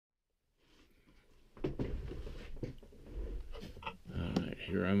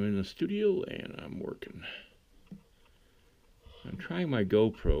here I'm in the studio and I'm working. I'm trying my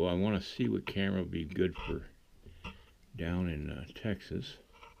GoPro. I want to see what camera would be good for down in Texas.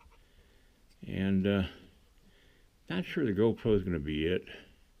 And not sure the GoPro is going to be it.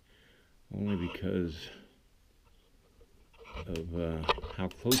 Only because of how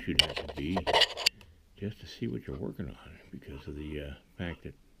close you'd have to be just to see what you're working on. Because of the fact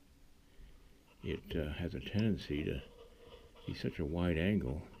that it has a tendency to be such a wide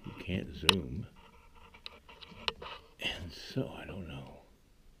angle, you can't zoom. And so, I don't know.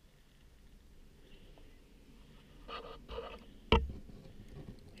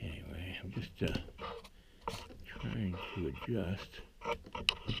 Anyway, I'm just trying to adjust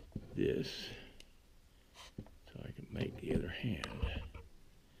this so I can make the other hand.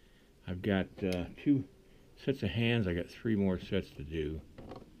 I've got 2 sets of hands. I got 3 more sets to do.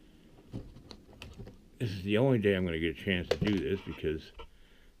 This is the only day I'm going to get a chance to do this because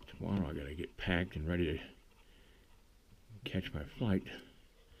tomorrow I got to get packed and ready to catch my flight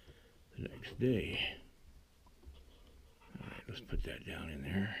the next day. Alright, let's put that down in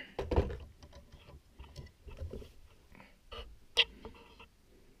there.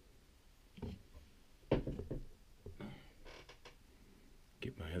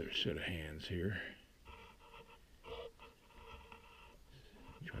 Get my other set of hands here.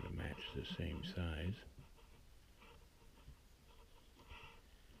 Try to match the same size.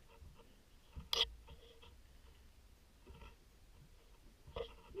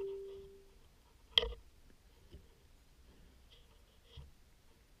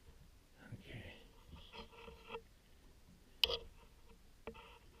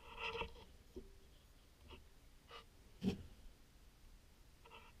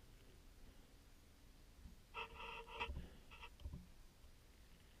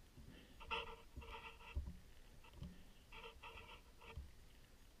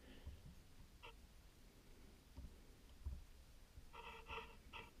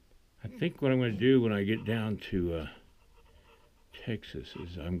 I think what I'm going to do when I get down to Texas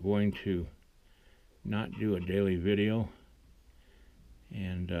is I'm going to not do a daily video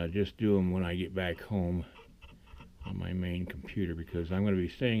and just do them when I get back home on my main computer, because I'm going to be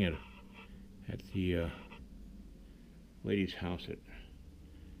staying at the lady's house that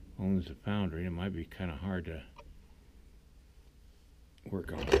owns the foundry, and it might be kind of hard to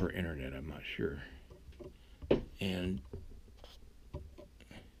work on her internet, I'm not sure. And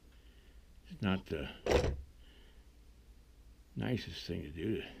it's not the nicest thing to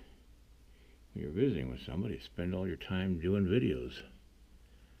do when you're visiting with somebody, spend all your time doing videos.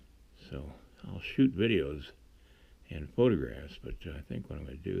 So I'll shoot videos and photographs, but I think what I'm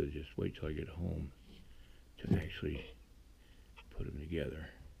going to do is just wait till I get home to actually put them together.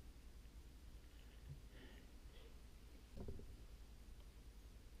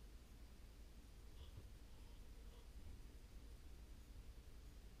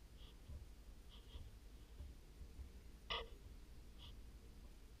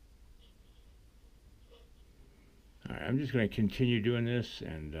 Alright, I'm just going to continue doing this,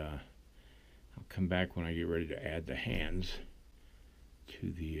 and I'll come back when I get ready to add the hands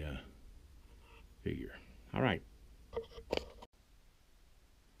to the figure. Alright.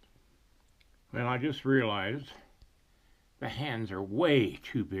 Well, I just realized the hands are way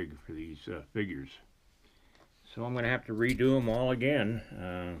too big for these figures. So I'm going to have to redo them all again.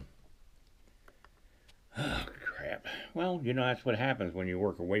 Oh, crap. Well, you know, that's what happens when you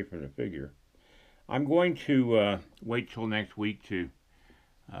work away from the figure. I'm going to wait till next week to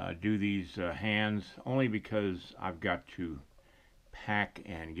do these hands, only because I've got to pack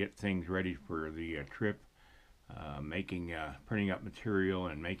and get things ready for the trip, printing up material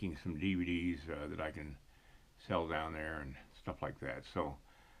and making some DVDs that I can sell down there and stuff like that. So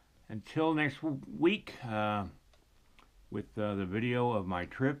until next week, with the video of my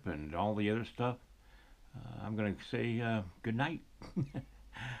trip and all the other stuff, I'm going to say good night.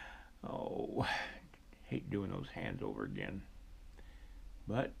 Oh, hate doing those hands over again.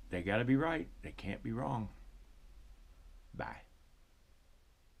 But they got to be right. They can't be wrong. Bye.